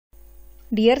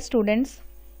Dear students,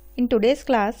 in today's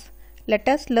class, let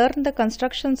us learn the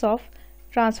constructions of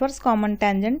transverse common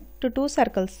tangent to two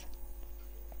circles.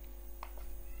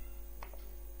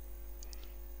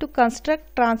 To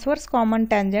construct transverse common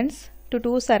tangents to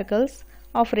two circles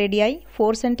of radii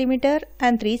 4 cm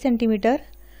and 3 cm,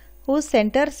 whose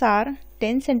centers are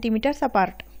 10 cm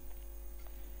apart.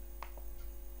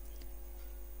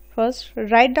 First,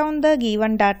 write down the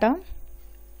given data.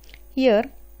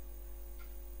 Here,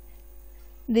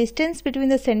 distance between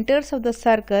the centers of the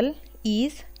circle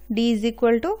is d is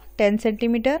equal to 10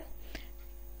 cm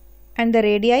and the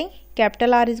radii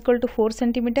capital R is equal to 4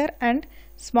 cm and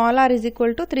small r is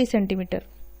equal to 3 cm.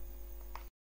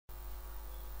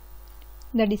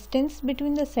 The distance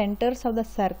between the centers of the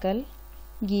circle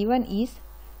given is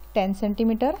 10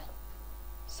 cm.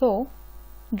 So,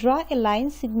 draw a line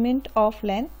segment of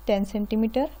length 10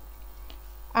 cm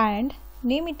and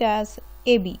name it as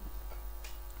AB.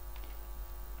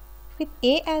 With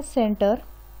A as center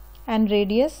and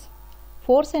radius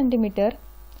 4 cm,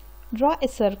 draw a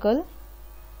circle.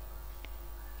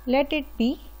 Let it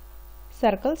be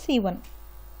circle C1.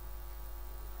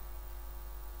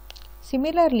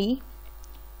 Similarly,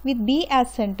 with B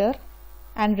as center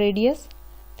and radius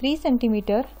 3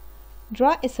 cm,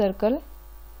 draw a circle.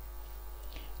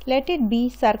 Let it be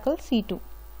circle C2.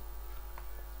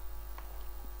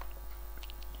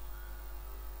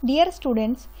 Dear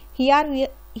students,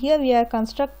 here we are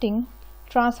constructing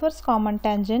transverse common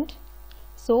tangent,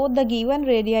 so the given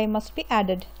radii must be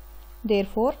added.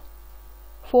 Therefore,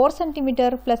 4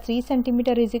 cm plus 3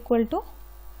 cm is equal to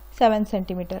 7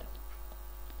 cm.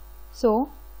 So,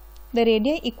 the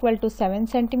radii equal to 7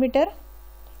 cm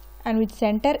and with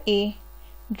center A,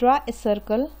 draw a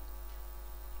circle.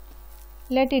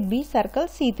 Let it be circle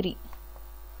C3.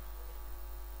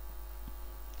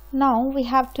 Now we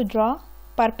have to draw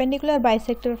perpendicular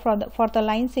bisector for the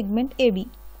line segment AB.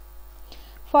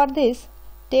 For this,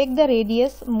 take the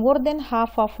radius more than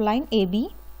half of line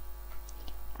AB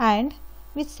and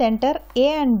with center A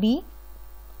and B,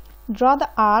 draw the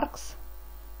arcs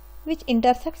which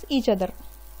intersects each other.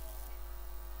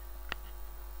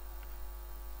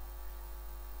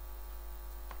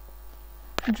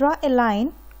 Draw a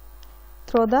line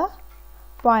through the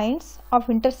points of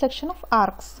intersection of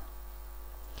arcs.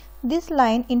 This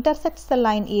line intersects the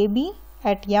line AB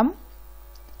at M,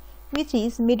 which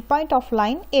is midpoint of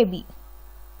line AB.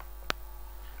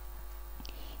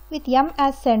 With M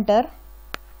as center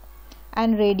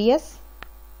and radius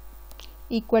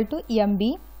equal to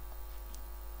MB,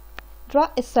 draw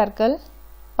a circle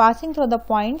passing through the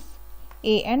points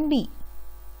A and B.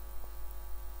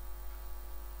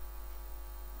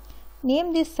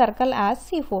 Name this circle as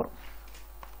C4.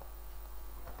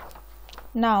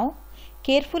 Now,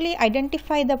 carefully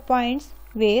identify the points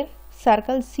where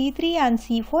circle C3 and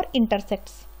C4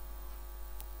 intersects.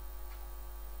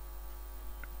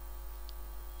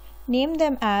 Name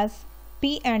them as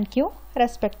P and Q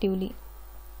respectively.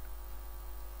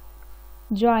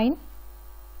 Join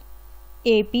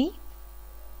AP,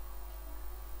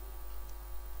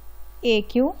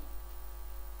 AQ.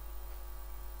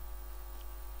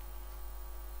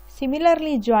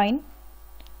 Similarly, join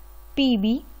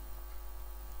PB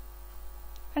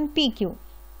and PQ,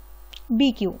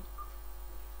 BQ.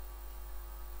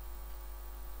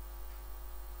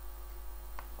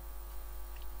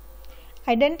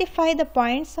 Identify the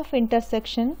points of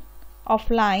intersection of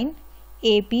line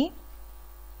AP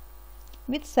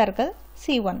with circle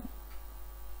C1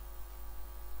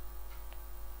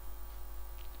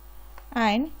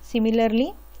 and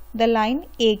similarly the line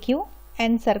AQ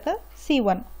and circle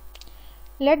C1.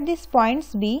 Let these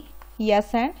points be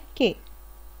S and K.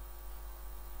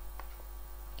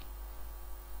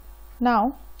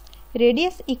 Now,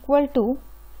 radius equal to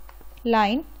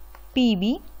line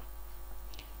PB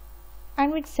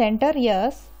and with center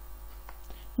S,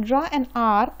 draw an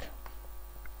arc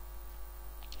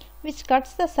which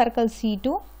cuts the circle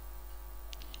C2.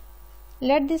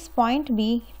 Let this point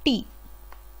be T.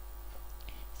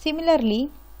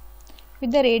 Similarly,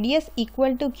 with the radius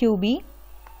equal to QB,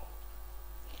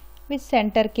 with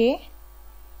center K,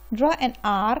 draw an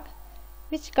arc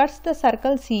which cuts the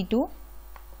circle C2.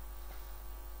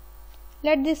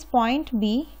 Let this point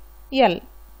be L.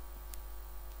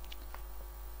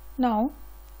 Now,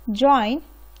 join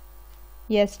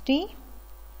ST.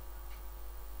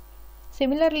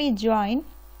 Similarly, join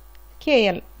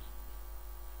KL.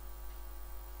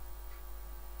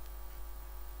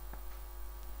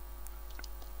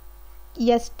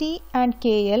 ST and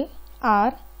KL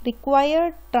are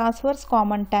required transverse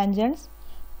common tangents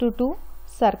to two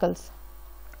circles.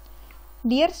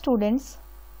 Dear students,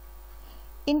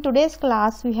 In today's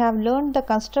class, we have learned the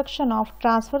construction of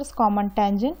transverse common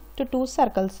tangent to two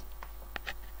circles.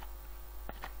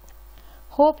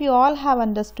 Hope you all have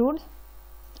understood.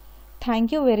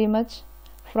 Thank you very much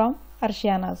from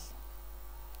Arshianas.